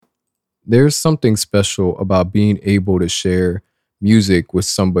There's something special about being able to share music with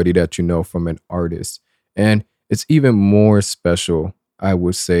somebody that you know from an artist. And it's even more special, I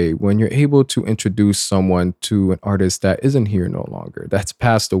would say, when you're able to introduce someone to an artist that isn't here no longer, that's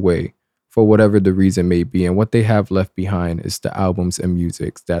passed away for whatever the reason may be. And what they have left behind is the albums and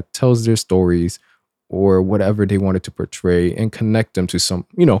music that tells their stories or whatever they wanted to portray and connect them to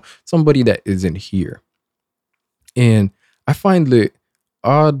somebody that isn't here. And I find it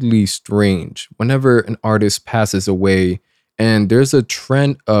oddly strange whenever an artist passes away and there's a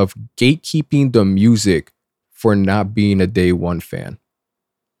trend of gatekeeping the music for not being a day one fan.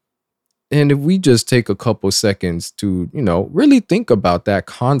 And if we just take a couple seconds to, really think about that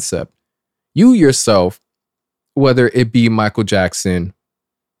concept, you yourself, whether it be Michael Jackson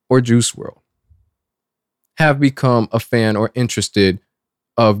or Juice World, have become a fan or interested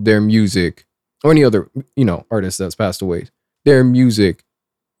of their music or any other, artist that's passed away, their music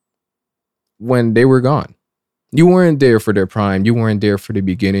when they were gone. You weren't there for their prime. You weren't there for the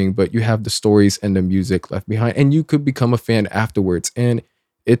beginning, but you have the stories and the music left behind, and you could become a fan afterwards. And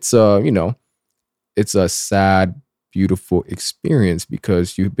it's it's a sad, beautiful experience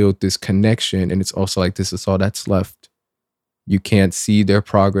because you built this connection, and it's also like this is all that's left. You can't see their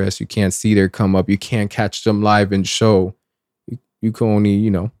progress. You can't see their come up. You can't catch them live and show. You can only,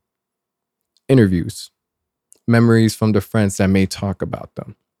 interviews, memories from the friends that may talk about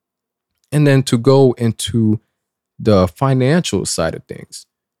them. And then to go into the financial side of things,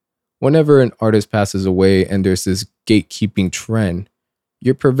 whenever an artist passes away and there's this gatekeeping trend,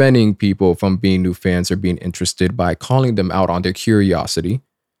 you're preventing people from being new fans or being interested by calling them out on their curiosity.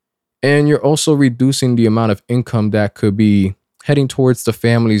 And you're also reducing the amount of income that could be heading towards the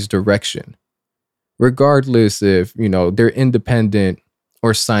family's direction. Regardless if, they're independent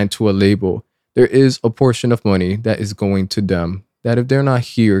or signed to a label, there is a portion of money that is going to them that if they're not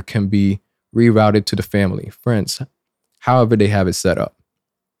here can be rerouted to the family, friends, however they have it set up.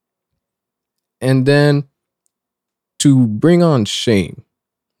 And then to bring on shame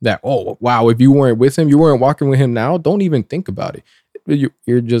that, oh, wow, if you weren't with him, you weren't walking with him now, don't even think about it.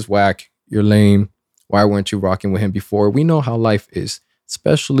 You're just whack. You're lame. Why weren't you rocking with him before? We know how life is,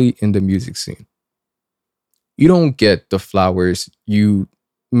 especially in the music scene. You don't get the flowers you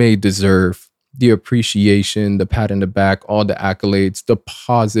may deserve, the appreciation, the pat in the back, all the accolades, the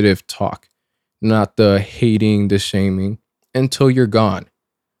positive talk, not the hating, the shaming, until you're gone.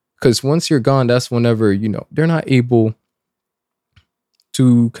 Because once you're gone, that's whenever, they're not able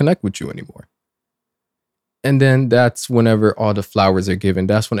to connect with you anymore. And then that's whenever all the flowers are given.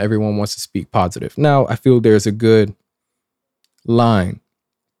 That's when everyone wants to speak positive. Now, I feel there's a good line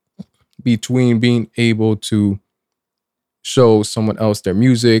between being able to show someone else their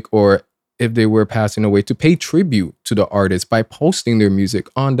music, or if they were passing away, to pay tribute to the artist by posting their music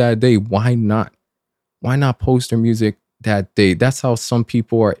on that day. Why not? Why not post their music that day? That's how some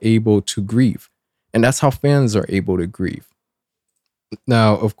people are able to grieve. And that's how fans are able to grieve.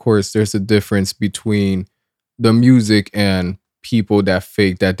 Now, of course, there's a difference between the music and people that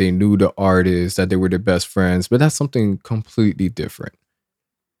fake that they knew the artist, that they were their best friends, but that's something completely different.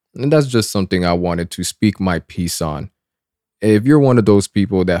 And that's just something I wanted to speak my piece on. If you're one of those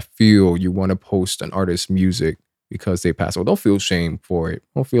people that feel you want to post an artist's music because they pass away, don't feel shame for it.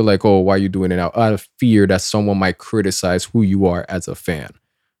 Don't feel like, oh, why are you doing it now? Out of fear that someone might criticize who you are as a fan.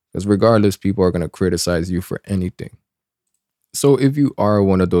 Because regardless, people are going to criticize you for anything. So if you are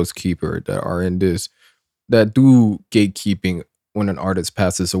one of those keepers that are in this, that do gatekeeping when an artist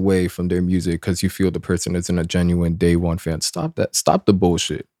passes away from their music because you feel the person isn't a genuine day one fan, stop that. Stop the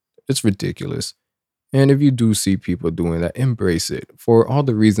bullshit. It's ridiculous. And if you do see people doing that, embrace it for all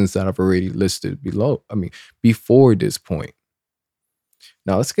the reasons that I've already listed below. Before this point.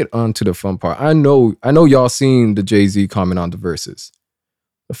 Now let's get on to the fun part. I know y'all seen the Jay-Z comment on the verses.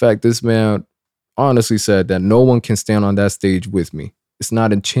 The fact this man honestly said that no one can stand on that stage with me. It's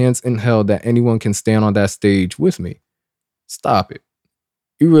not a chance in hell that anyone can stand on that stage with me. Stop it.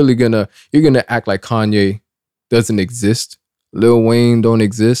 You're gonna act like Kanye doesn't exist. Lil Wayne don't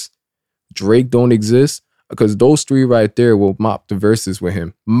exist. Drake don't exist, because those three right there will mop the verses with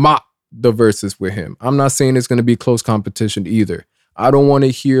him. Mop the verses with him. I'm not saying it's going to be close competition either. I don't want to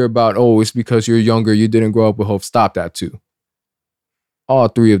hear about, oh, it's because you're younger, you didn't grow up with Hope. Stop that too. All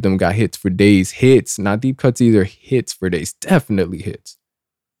three of them got hits for days. Hits, not deep cuts either. Hits for days. Definitely hits.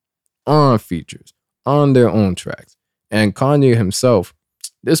 On features. On their own tracks. And Kanye himself,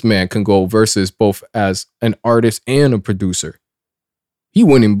 this man can go versus both as an artist and a producer. He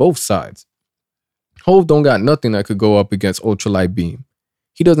winning both sides. Hove don't got nothing that could go up against Ultralight Beam.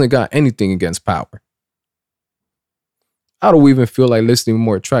 He doesn't got anything against Power. I don't even feel like listening to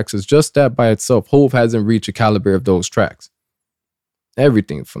more tracks. It's just that by itself, Hove hasn't reached a caliber of those tracks.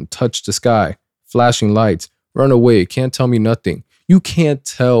 Everything from Touch the Sky, Flashing Lights, Runaway, Can't Tell Me Nothing. You can't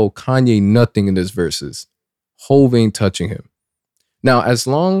tell Kanye nothing in this verses. Hove ain't touching him. Now, as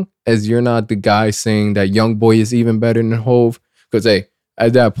long as you're not the guy saying that Youngboy is even better than Hove, because hey,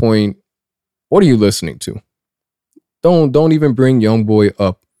 at that point, what are you listening to? Don't even bring Youngboy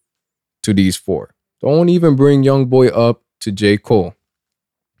up to these four. Don't even bring Youngboy up to J. Cole.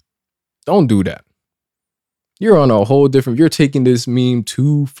 Don't do that. You're on a whole different, you're taking this meme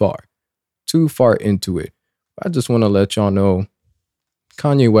too far into it. I just want to let y'all know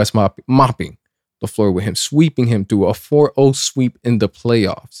Kanye West mopping the floor with him, sweeping him through a 4-0 sweep in the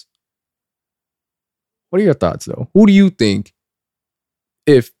playoffs. What are your thoughts, though? Who do you think,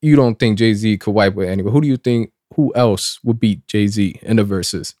 if you don't think Jay-Z could wipe with anyone, who else would beat Jay-Z in the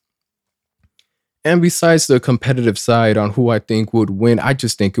verses? And besides the competitive side on who I think would win, I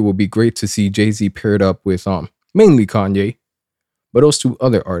just think it would be great to see Jay-Z paired up with mainly Kanye, but those two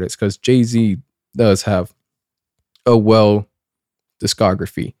other artists, because Jay-Z does have a well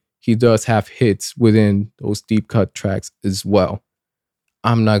discography. He does have hits within those deep cut tracks as well.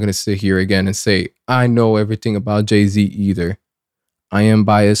 I'm not going to sit here again and say I know everything about Jay-Z either. I am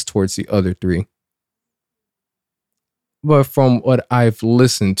biased towards the other three. But from what I've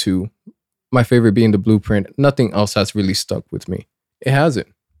listened to, my favorite being The Blueprint, nothing else has really stuck with me. It hasn't.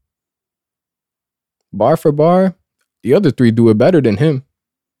 Bar for bar, the other three do it better than him.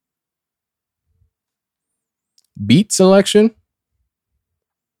 Beat selection,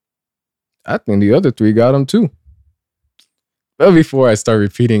 I think the other three got him too. But before I start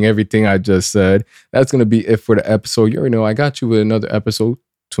repeating everything I just said, that's going to be it for the episode. You already know I got you with another episode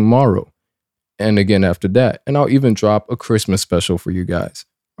tomorrow. And again after that. And I'll even drop a Christmas special for you guys.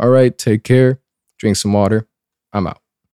 All right, take care. Drink some water. I'm out.